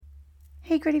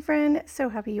Hey, Gritty friend. So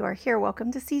happy you are here.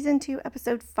 Welcome to Season 2,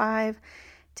 Episode 5.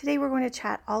 Today we're going to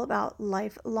chat all about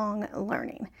lifelong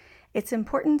learning, its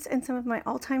importance, and some of my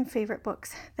all-time favorite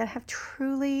books that have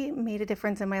truly made a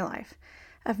difference in my life,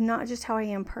 of not just how I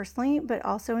am personally, but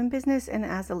also in business and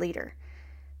as a leader.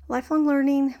 Lifelong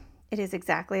learning, it is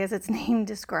exactly as its name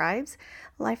describes.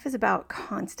 Life is about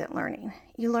constant learning.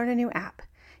 You learn a new app.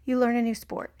 You learn a new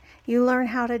sport. You learn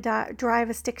how to drive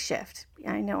a stick shift.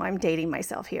 I know I'm dating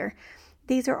myself here.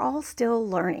 These are all still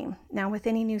learning. Now, with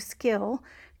any new skill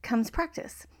comes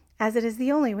practice, as it is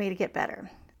the only way to get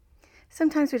better.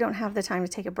 Sometimes we don't have the time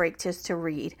to take a break just to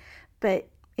read, but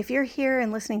if you're here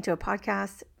and listening to a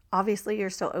podcast, obviously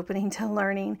you're still opening to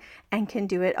learning and can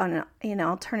do it in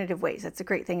alternative ways. That's a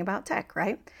great thing about tech,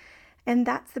 right? And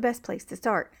that's the best place to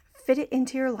start. Fit it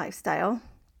into your lifestyle.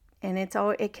 And it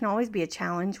can always be a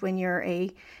challenge when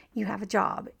you have a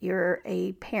job, you're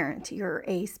a parent, you're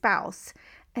a spouse,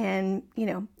 and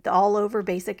the all over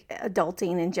basic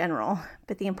adulting in general.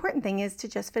 But the important thing is to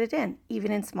just fit it in, even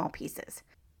in small pieces.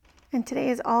 And today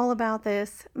is all about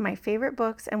this, my favorite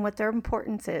books and what their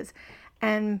importance is.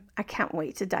 And I can't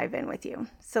wait to dive in with you.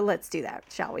 So let's do that,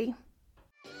 shall we?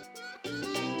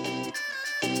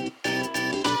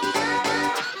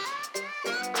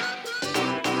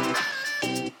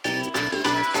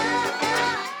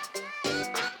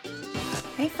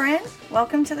 Hey friend,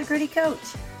 welcome to the Gritty Coach.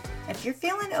 If you're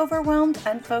feeling overwhelmed,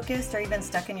 unfocused, or even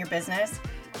stuck in your business,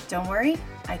 don't worry,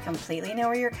 I completely know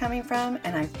where you're coming from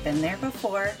and I've been there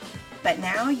before, but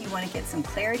now you want to get some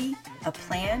clarity, a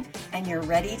plan, and you're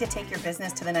ready to take your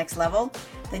business to the next level,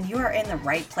 then you are in the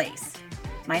right place.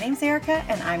 My name's Erica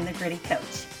and I'm the Gritty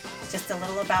Coach. Just a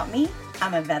little about me,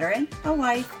 I'm a veteran, a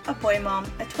wife, a boy mom,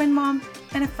 a twin mom,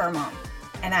 and a fur mom.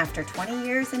 And after 20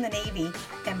 years in the Navy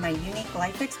and my unique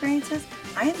life experiences,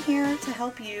 I am here to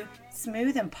help you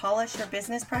smooth and polish your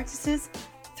business practices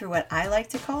through what I like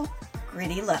to call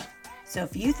gritty love. So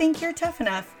if you think you're tough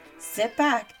enough, sit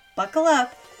back, buckle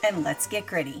up, and let's get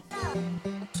gritty.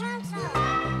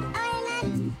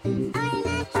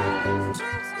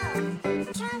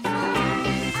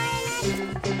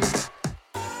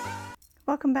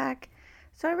 Welcome back.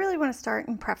 So I really want to start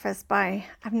and preface by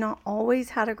I've not always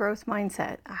had a growth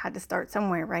mindset. I had to start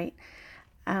somewhere, right?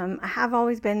 I have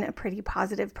always been a pretty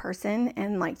positive person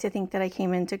and like to think that I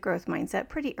came into growth mindset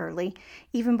pretty early,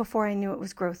 even before I knew it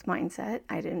was growth mindset.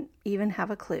 I didn't even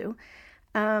have a clue.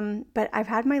 But I've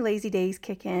had my lazy days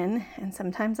kick in, and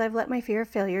sometimes I've let my fear of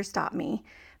failure stop me.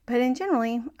 But in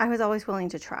generally, I was always willing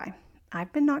to try.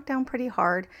 I've been knocked down pretty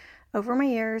hard over my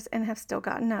years and have still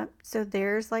gotten up. So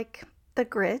there's like the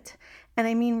grit. And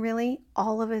I mean, really,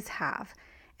 all of us have.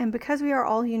 And because we are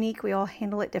all unique, we all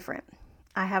handle it different.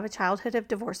 I have a childhood of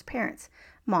divorced parents.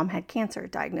 Mom had cancer,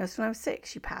 diagnosed when I was 6.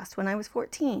 She passed when I was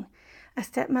 14. A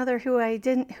stepmother who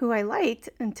I liked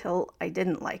until I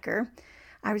didn't like her.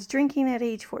 I was drinking at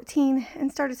age 14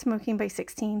 and started smoking by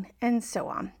 16, and so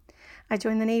on. I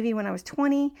joined the Navy when I was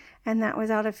 20, and that was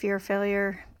out of fear of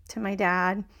failure to my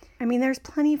dad. I mean, there's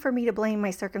plenty for me to blame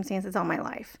my circumstances on my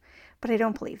life, but I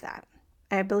don't believe that.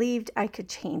 I believed I could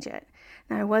change it.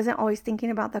 Now, I wasn't always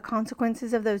thinking about the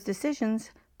consequences of those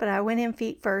decisions, but I went in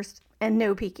feet first and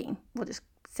no peeking. We'll just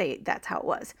say that's how it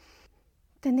was.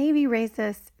 The Navy raised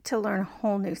us to learn a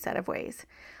whole new set of ways.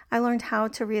 I learned how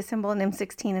to reassemble an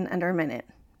M16 in under a minute.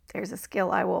 There's a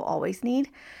skill I will always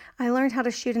need. I learned how to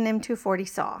shoot an M240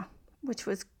 saw, which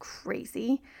was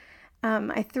crazy.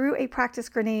 I threw a practice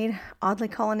grenade, oddly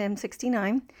called an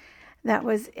M69. That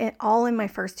was all in my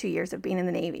first 2 years of being in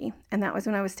the Navy, and that was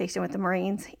when I was stationed with the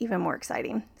Marines, even more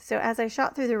exciting. So as I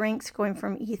shot through the ranks going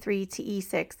from E3 to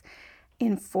E6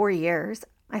 in 4 years,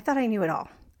 I thought I knew it all.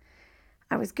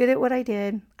 I was good at what I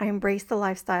did. I embraced the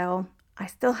lifestyle. I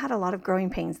still had a lot of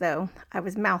growing pains though. I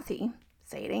was mouthy,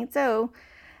 say it ain't so,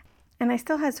 and I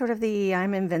still had sort of the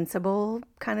I'm invincible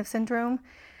kind of syndrome.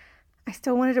 I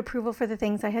still wanted approval for the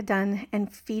things I had done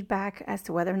and feedback as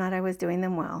to whether or not I was doing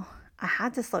them well. I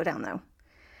had to slow down though.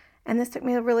 And this took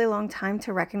me a really long time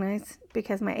to recognize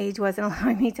because my age wasn't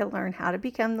allowing me to learn how to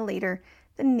become the leader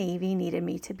the Navy needed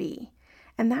me to be.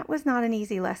 And that was not an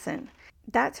easy lesson.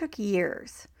 That took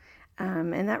years.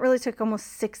 And that really took almost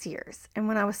 6 years. And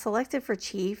when I was selected for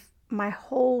chief, my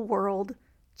whole world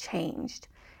changed.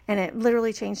 And it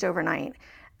literally changed overnight.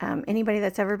 Anybody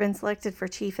that's ever been selected for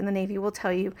chief in the Navy will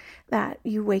tell you that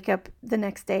you wake up the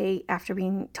next day after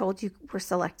being told you were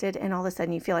selected and all of a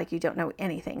sudden you feel like you don't know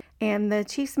anything. And the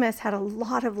Chief's Mess had a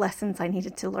lot of lessons I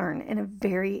needed to learn in a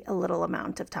very little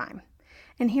amount of time.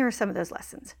 And here are some of those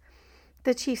lessons.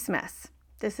 The Chief's Mess.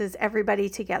 This is everybody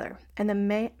together. And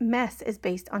the mess is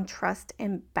based on trust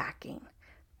and backing.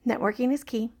 Networking is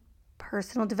key.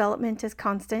 Personal development is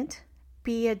constant.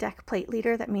 Be a deck plate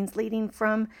leader. That means leading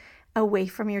from away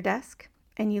from your desk,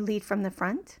 and you lead from the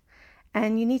front.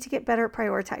 And you need to get better at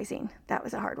prioritizing. That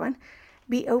was a hard one.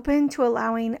 Be open to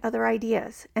allowing other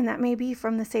ideas, and that may be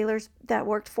from the sailors that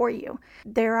worked for you.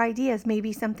 Their ideas may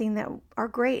be something that are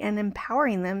great, and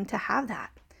empowering them to have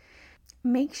that.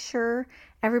 Make sure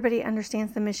everybody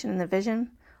understands the mission and the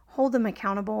vision. Hold them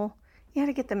accountable. You got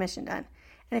to get the mission done.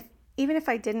 And even if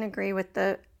I didn't agree with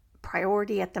the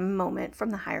priority at the moment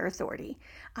from the higher authority,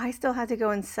 I still had to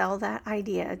go and sell that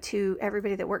idea to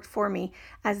everybody that worked for me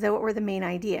as though it were the main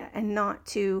idea, and not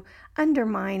to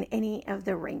undermine any of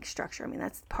the rank structure. I mean,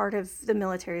 that's part of the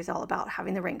military, is all about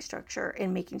having the rank structure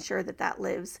and making sure that that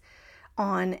lives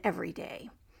on every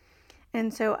day.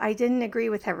 And so I didn't agree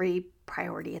with every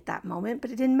priority at that moment,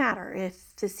 but it didn't matter.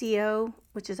 If the CO,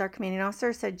 which is our commanding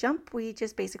officer, said jump, we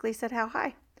just basically said how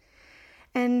high.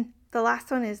 And the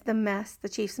last one is the mess. The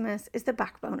chief's mess is the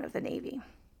backbone of the Navy.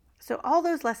 So all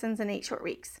those lessons in 8 short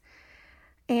weeks.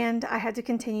 And I had to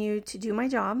continue to do my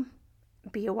job,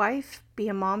 be a wife, be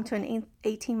a mom to an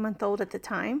 18-month-old at the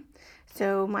time.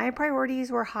 So my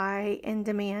priorities were high in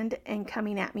demand and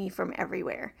coming at me from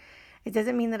everywhere. It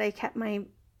doesn't mean that I kept my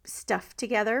stuff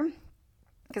together,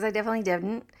 because I definitely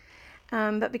didn't.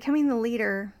 But becoming the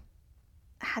leader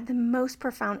had the most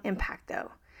profound impact,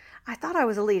 though. I thought I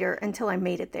was a leader until I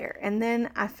made it there, and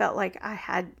then I felt like I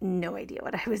had no idea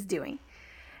what I was doing.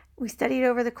 We studied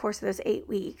over the course of those 8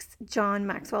 weeks John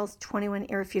Maxwell's 21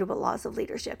 Irrefutable Laws of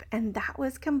Leadership, and that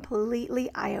was completely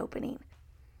eye-opening.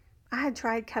 I had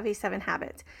tried Covey's 7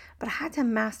 Habits, but I had to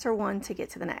master one to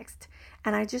get to the next.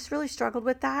 And I just really struggled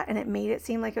with that, and it made it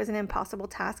seem like it was an impossible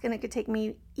task, and it could take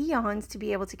me eons to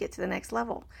be able to get to the next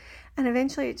level. And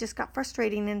eventually it just got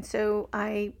frustrating, and so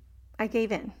I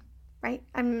gave in, right?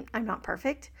 I'm not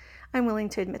perfect. I'm willing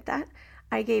to admit that.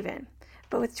 I gave in.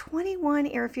 But with 21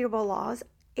 irrefutable laws,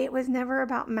 it was never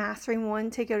about mastering one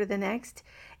to go to the next.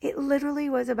 It literally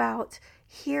was about,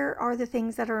 here are the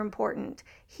things that are important.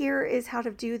 Here is how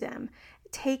to do them.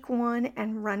 Take one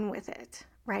and run with it,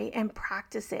 right? And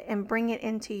practice it and bring it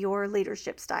into your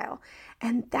leadership style.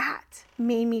 And that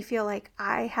made me feel like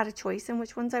I had a choice in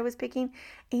which ones I was picking,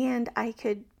 and I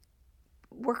could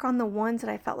work on the ones that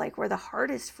I felt like were the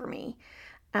hardest for me,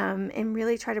 and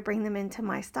really try to bring them into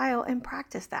my style and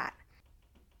practice that.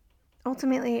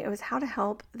 Ultimately, it was how to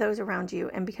help those around you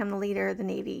and become the leader the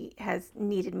Navy has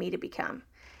needed me to become.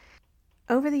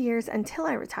 Over the years until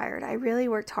I retired, I really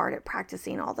worked hard at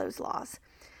practicing all those laws.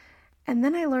 And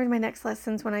then I learned my next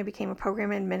lessons when I became a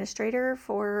program administrator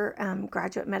for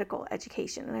graduate medical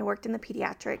education, and I worked in the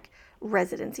pediatric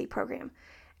residency program.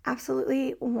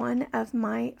 Absolutely one of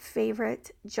my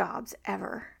favorite jobs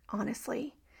ever,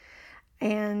 honestly.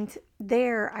 And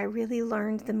there, I really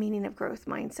learned the meaning of growth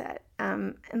mindset.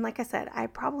 And like I said, I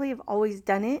probably have always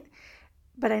done it,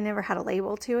 but I never had a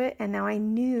label to it. And now I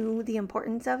knew the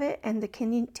importance of it, and to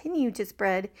continue to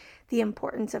spread the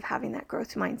importance of having that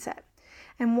growth mindset.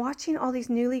 And watching all these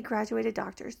newly graduated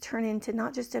doctors turn into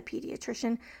not just a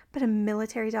pediatrician, but a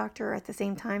military doctor at the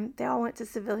same time. They all went to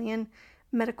civilian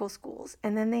medical schools,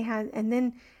 and then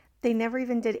they never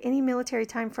even did any military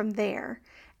time from there.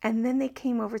 And then they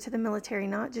came over to the military,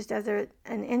 not just as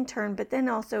an intern, but then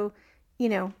also,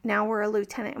 now we're a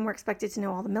lieutenant and we're expected to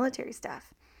know all the military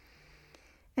stuff.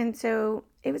 And so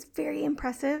it was very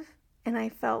impressive, and I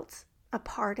felt a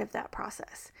part of that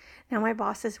process. Now, my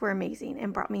bosses were amazing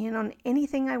and brought me in on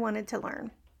anything I wanted to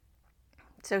learn.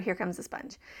 So here comes the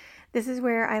sponge. This is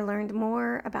where I learned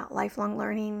more about lifelong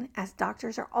learning, as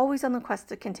doctors are always on the quest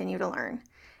to continue to learn.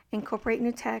 Incorporate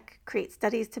new tech, create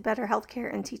studies to better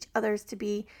healthcare, and teach others to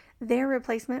be their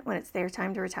replacement when it's their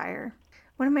time to retire.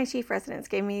 One of my chief residents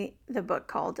gave me the book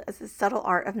called The Subtle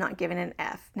Art of Not Giving an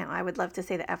F. Now, I would love to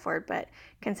say the F word, but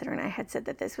considering I had said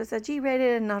that this was a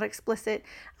G-rated and not explicit,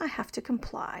 I have to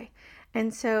comply.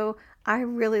 And so I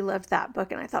really loved that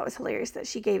book, and I thought it was hilarious that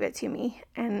she gave it to me.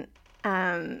 And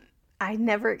I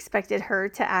never expected her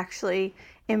to actually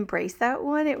embrace that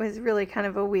one. It was really kind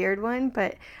of a weird one,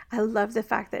 but I love the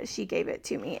fact that she gave it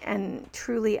to me, and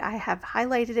truly I have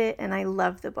highlighted it, and I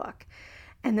love the book.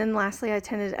 And then lastly, I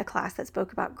attended a class that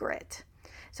spoke about grit.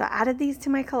 So I added these to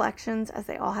my collections, as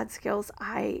they all had skills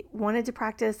I wanted to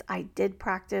practice. I did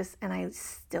practice, and I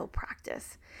still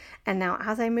practice. And now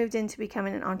as I moved into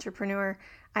becoming an entrepreneur,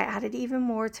 I added even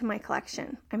more to my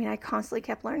collection. I constantly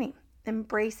kept learning,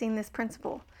 embracing this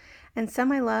principle. And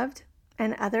some I loved,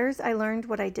 and others I learned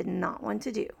what I did not want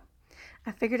to do.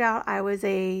 I figured out I was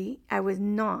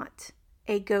not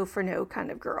a go for no kind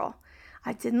of girl.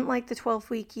 I didn't like the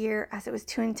 12-week year, as it was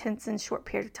too intense in a short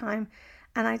period of time,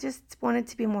 and I just wanted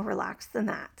to be more relaxed than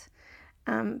that.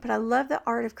 But I love the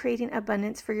art of creating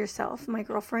abundance for yourself. My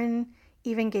girlfriend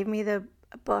even gave me the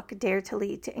book Dare to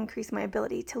Lead to increase my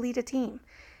ability to lead a team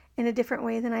in a different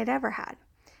way than I'd ever had.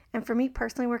 And for me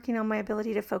personally, working on my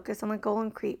ability to focus on the goal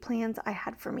and create plans I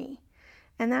had for me.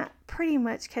 And that pretty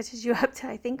much catches you up to,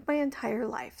 I think, my entire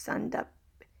life summed up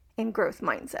in growth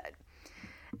mindset.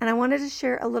 And I wanted to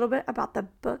share a little bit about the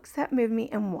books that moved me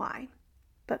and why.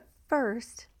 But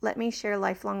first, let me share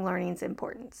lifelong learning's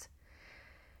importance.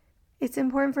 It's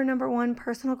important for number one,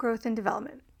 personal growth and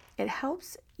development. It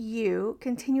helps you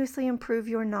continuously improve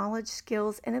your knowledge,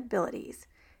 skills, and abilities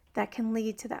that can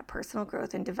lead to that personal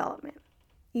growth and development.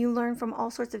 You learn from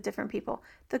all sorts of different people,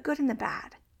 the good and the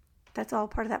bad. That's all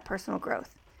part of that personal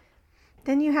growth.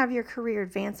 Then you have your career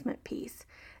advancement piece.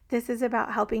 This is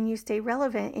about helping you stay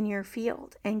relevant in your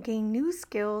field and gain new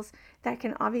skills that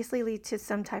can obviously lead to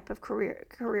some type of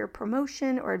career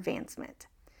promotion or advancement.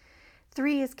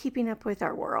 3 is keeping up with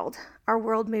our world. Our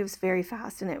world moves very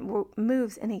fast, and it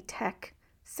moves in a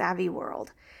tech-savvy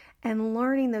world. And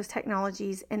learning those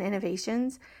technologies and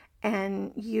innovations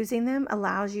and using them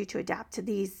allows you to adapt to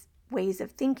these ways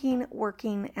of thinking,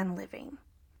 working, and living.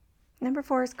 Number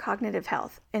 4 is cognitive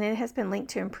health, and it has been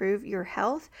linked to improve your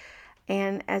health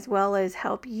and as well as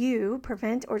help you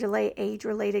prevent or delay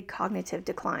age-related cognitive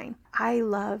decline. I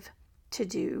love to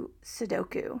do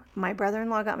Sudoku. My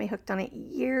brother-in-law got me hooked on it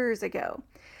years ago.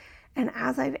 And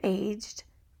as I've aged,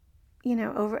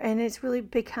 and it's really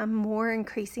become more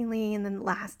increasingly in the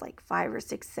last 5 or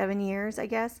 6, 7 years, I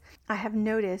guess, I have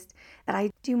noticed that I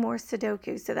do more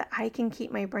Sudoku so that I can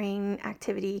keep my brain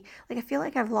activity. I feel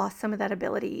like I've lost some of that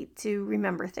ability to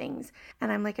remember things.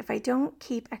 And I'm like, if I don't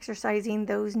keep exercising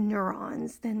those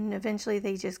neurons, then eventually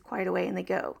they just quiet away and they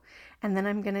go. And then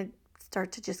I'm going to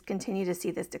start to just continue to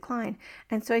see this decline.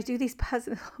 And so I do these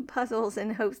puzzles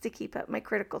in hopes to keep up my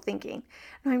critical thinking.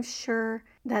 And I'm sure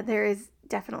that there is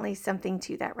definitely something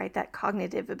to that, right? That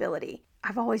cognitive ability.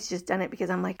 I've always just done it because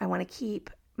I'm like, I want to keep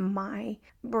my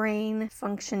brain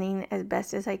functioning as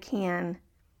best as I can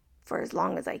for as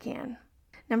long as I can.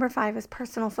 Number 5 is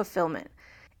personal fulfillment.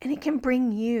 And it can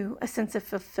bring you a sense of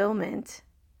fulfillment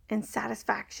and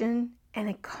satisfaction and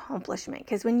accomplishment.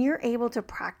 Because when you're able to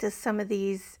practice some of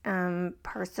these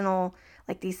personal,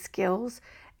 these skills,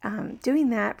 doing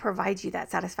that provides you that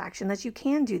satisfaction that you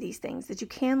can do these things, that you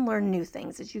can learn new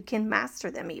things, that you can master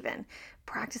them even.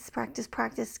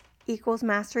 Practice equals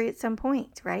mastery at some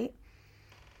point, right?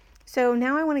 So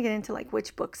now I want to get into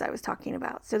which books I was talking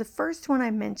about. So the first one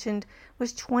I mentioned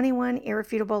was 21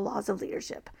 Irrefutable Laws of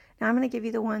Leadership. Now I'm going to give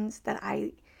you the ones that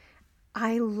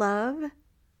I love,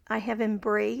 I have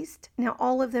embraced. Now,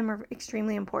 all of them are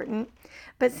extremely important,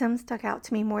 but some stuck out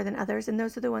to me more than others, and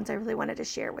those are the ones I really wanted to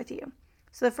share with you.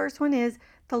 So the first one is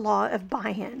the law of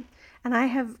buy-in. And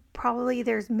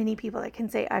there's many people that can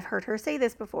say, I've heard her say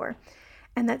this before,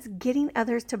 and that's getting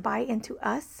others to buy into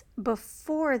us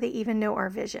before they even know our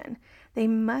vision. They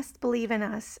must believe in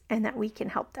us and that we can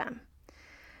help them.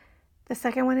 The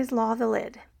second one is law of the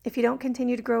lid. If you don't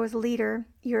continue to grow as a leader,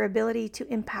 your ability to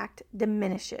impact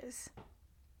diminishes.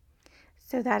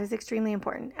 So that is extremely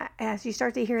important. As you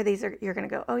start to hear these, you're going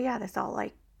to go, oh yeah, this all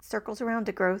circles around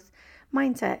to growth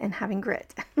mindset and having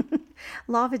grit.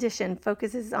 Law of addition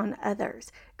focuses on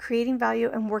others, creating value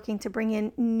and working to bring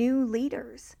in new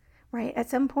leaders, right? At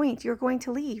some point, you're going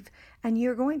to leave and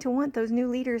you're going to want those new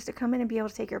leaders to come in and be able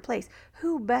to take your place.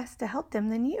 Who best to help them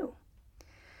than you?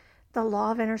 The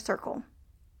law of inner circle.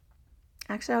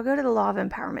 Actually, I'll go to the law of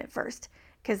empowerment first,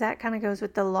 because that kind of goes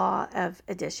with the law of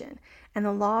addition. And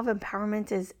the law of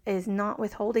empowerment is not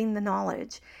withholding the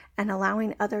knowledge and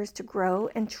allowing others to grow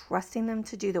and trusting them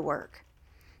to do the work,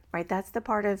 right? That's the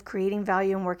part of creating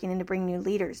value and working in to bring new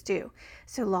leaders too.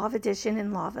 So law of addition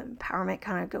and law of empowerment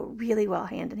kind of go really well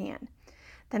hand in hand.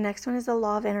 The next one is the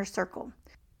law of inner circle.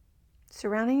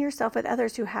 Surrounding yourself with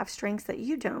others who have strengths that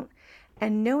you don't,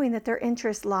 and knowing that their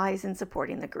interest lies in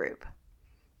supporting the group.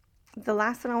 The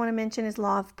last one I want to mention is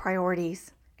law of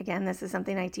priorities. Again, this is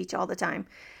something I teach all the time.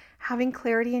 Having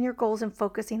clarity in your goals and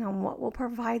focusing on what will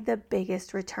provide the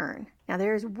biggest return. Now,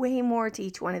 there's way more to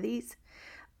each one of these,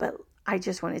 but I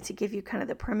just wanted to give you kind of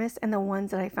the premise and the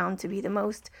ones that I found to be the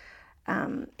most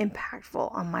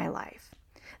impactful on my life.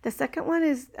 The second one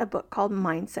is a book called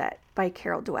Mindset by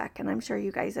Carol Dweck, and I'm sure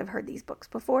you guys have heard these books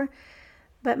before.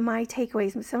 But my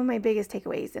takeaways, some of my biggest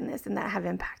takeaways in this and that have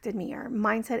impacted me are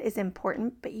mindset is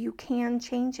important, but you can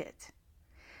change it.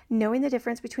 Knowing the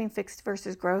difference between fixed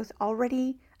versus growth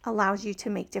already allows you to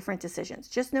make different decisions.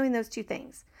 Just knowing those two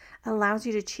things allows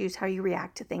you to choose how you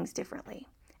react to things differently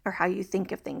or how you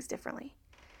think of things differently.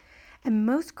 And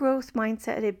most growth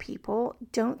mindseted people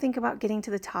don't think about getting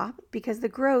to the top because the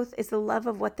growth is the love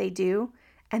of what they do.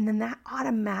 And then that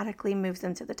automatically moves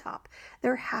them to the top.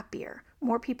 They're happier.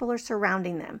 More people are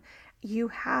surrounding them. You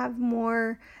have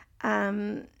more,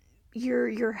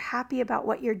 you're happy about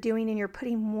what you're doing, and you're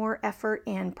putting more effort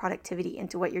and productivity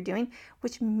into what you're doing,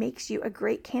 which makes you a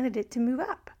great candidate to move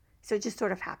up. So it just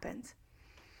sort of happens.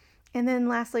 And then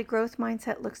lastly, growth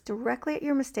mindset looks directly at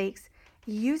your mistakes,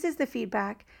 uses the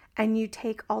feedback, and you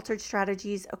take altered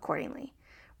strategies accordingly,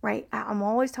 right? I'm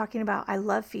always talking about, I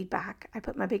love feedback. I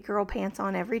put my big girl pants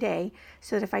on every day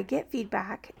so that if I get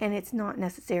feedback and it's not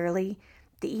necessarily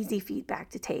the easy feedback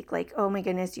to take, like, oh my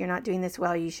goodness, you're not doing this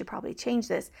well, you should probably change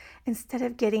this. Instead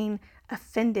of getting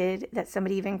offended that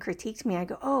somebody even critiques me, I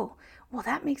go, oh, well,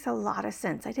 that makes a lot of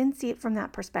sense. I didn't see it from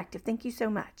that perspective. Thank you so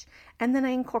much. And then I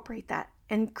incorporate that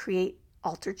and create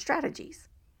altered strategies.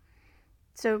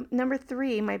 So number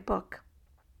 3, my book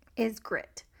is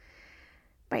Grit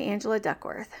by Angela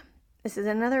Duckworth. This is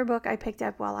another book I picked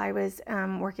up while I was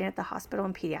working at the hospital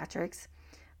in pediatrics.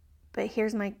 But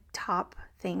here's my top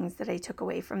things that I took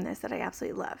away from this that I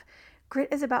absolutely love. Grit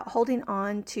is about holding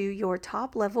on to your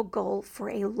top level goal for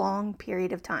a long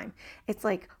period of time. It's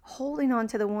like holding on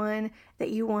to the one that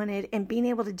you wanted and being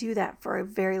able to do that for a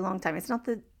very long time. It's not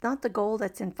the goal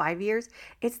that's in 5 years.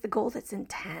 It's the goal that's in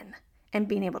 10, and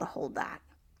being able to hold that.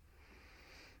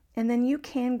 And then you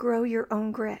can grow your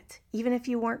own grit. Even if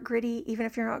you weren't gritty, even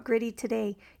if you're not gritty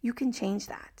today, you can change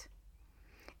that.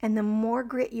 And the more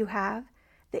grit you have,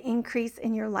 the increase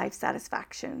in your life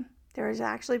satisfaction. There has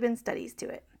actually been studies to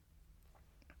it.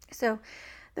 So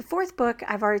the 4th book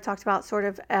I've already talked about, sort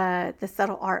of the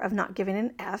subtle art of not giving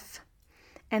an F.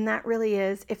 And that really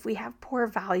is, if we have poor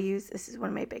values, this is one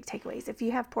of my big takeaways. If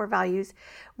you have poor values,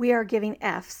 we are giving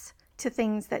Fs to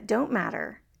things that don't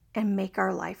matter and make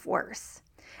our life worse.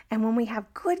 And when we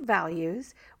have good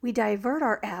values, we divert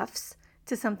our Fs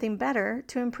to something better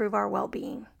to improve our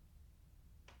well-being.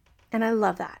 And I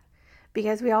love that,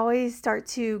 because we always start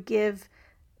to give,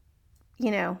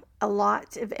 a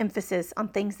lot of emphasis on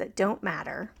things that don't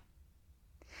matter.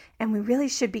 And we really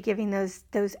should be giving those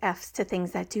Fs to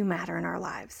things that do matter in our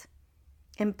lives,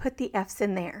 and put the Fs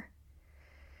in there.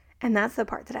 And that's the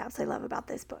part that I absolutely love about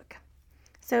this book.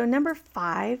 So number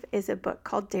 5 is a book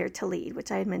called Dare to Lead,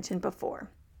 which I had mentioned before.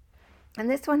 And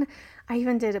this one, I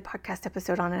even did a podcast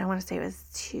episode on it. I want to say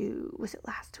it was it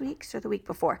last week or the week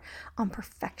before, on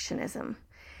perfectionism.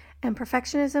 And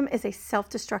perfectionism is a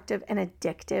self-destructive and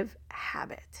addictive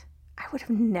habit. I would have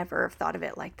never have thought of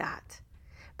it like that.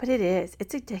 But it is.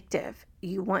 It's addictive.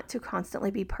 You want to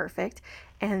constantly be perfect,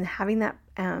 and having that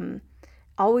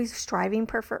always striving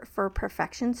for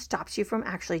perfection stops you from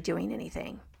actually doing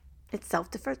anything. It's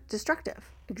self-destructive,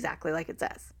 exactly like it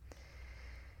says.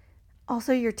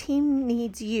 Also, your team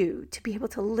needs you to be able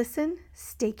to listen,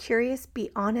 stay curious, be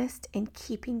honest, and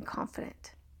keeping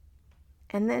confident.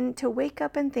 And then to wake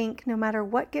up and think, no matter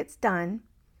what gets done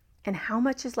and how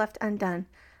much is left undone,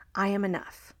 I am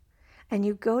enough. And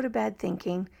you go to bed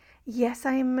thinking, yes,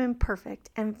 I am imperfect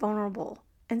and vulnerable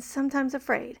and sometimes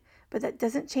afraid, but that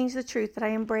doesn't change the truth that I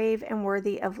am brave and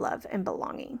worthy of love and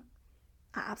belonging.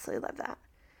 I absolutely love that.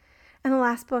 And the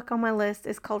last book on my list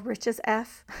is called Rich as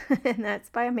F, and that's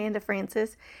by Amanda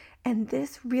Frances. And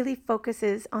this really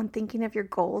focuses on thinking of your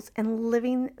goals and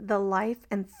living the life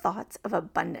and thoughts of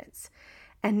abundance,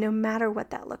 and no matter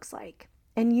what that looks like.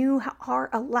 And you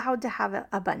are allowed to have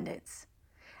abundance,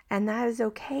 and that is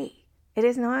okay. It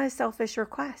is not a selfish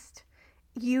request.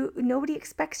 Nobody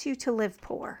expects you to live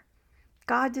poor.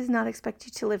 God does not expect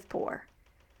you to live poor.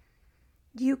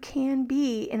 You can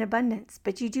be in abundance,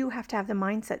 but you do have to have the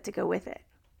mindset to go with it.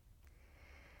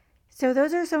 So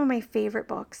those are some of my favorite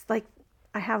books. Like,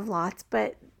 I have lots,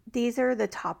 but these are the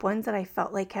top ones that I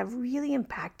felt like have really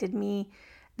impacted me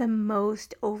the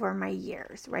most over my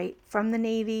years, right? From the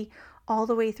Navy all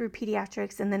the way through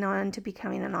pediatrics and then on to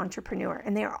becoming an entrepreneur.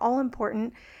 And they are all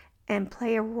important and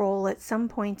play a role at some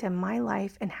point in my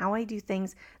life and how I do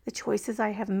things, the choices I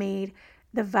have made,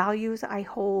 the values I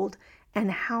hold, and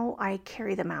how I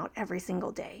carry them out every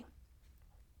single day.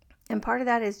 And part of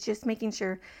that is just making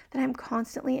sure that I'm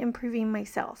constantly improving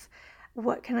myself.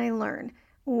 What can I learn?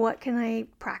 What can I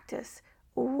practice?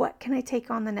 What can I take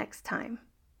on the next time?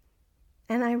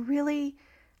 And I really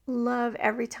love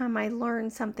every time I learn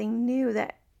something new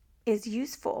that is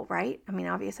useful, right? I mean,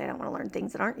 obviously I don't want to learn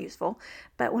things that aren't useful,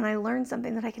 but when I learn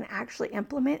something that I can actually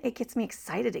implement, it gets me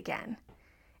excited again.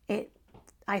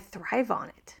 I thrive on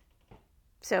it.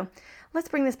 So let's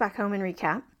bring this back home and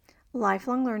recap.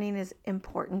 Lifelong learning is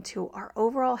important to our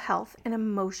overall health and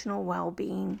emotional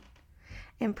well-being.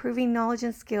 improving knowledge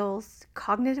and skills,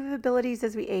 cognitive abilities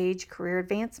as we age, career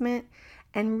advancement,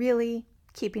 and really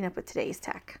keeping up with today's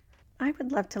tech. I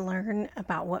would love to learn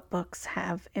about what books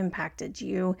have impacted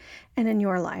you and in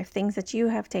your life, things that you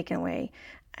have taken away.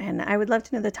 And I would love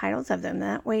to know the titles of them.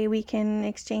 That way we can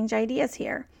exchange ideas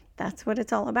here. That's what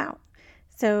it's all about.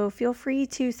 So feel free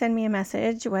to send me a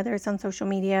message, whether it's on social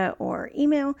media or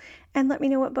email, and let me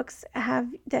know what books have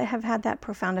had that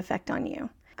profound effect on you.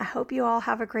 I hope you all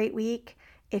have a great week.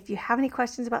 If you have any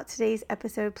questions about today's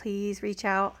episode, please reach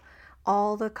out.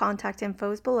 All the contact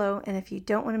info is below. And if you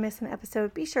don't want to miss an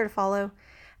episode, be sure to follow.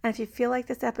 And if you feel like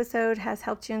this episode has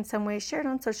helped you in some way, share it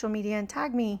on social media and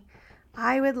tag me.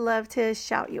 I would love to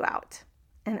shout you out.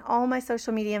 And all my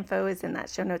social media info is in that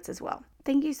show notes as well.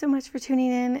 Thank you so much for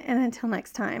tuning in. And until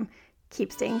next time,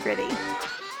 keep staying gritty.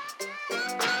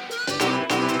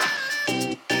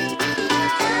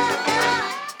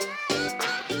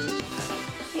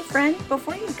 Friend,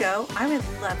 before you go, I would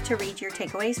love to read your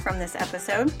takeaways from this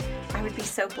episode. I would be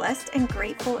so blessed and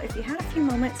grateful if you had a few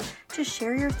moments to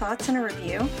share your thoughts in a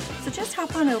review. So just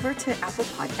hop on over to Apple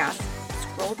Podcasts,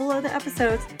 scroll below the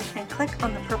episodes, and click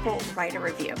on the purple Write a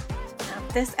Review. Now,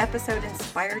 if this episode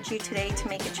inspired you today to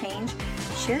make a change,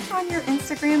 share it on your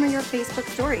Instagram or your Facebook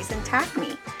stories and tag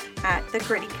me at The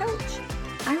Gritty Coach.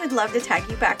 I would love to tag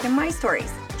you back in my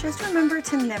stories. Just remember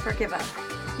to never give up.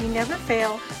 You never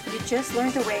fail, you just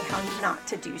learned a way how not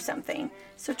to do something.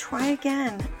 So try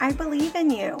again. I believe in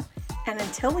you. And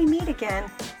until we meet again,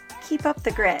 keep up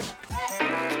the grit.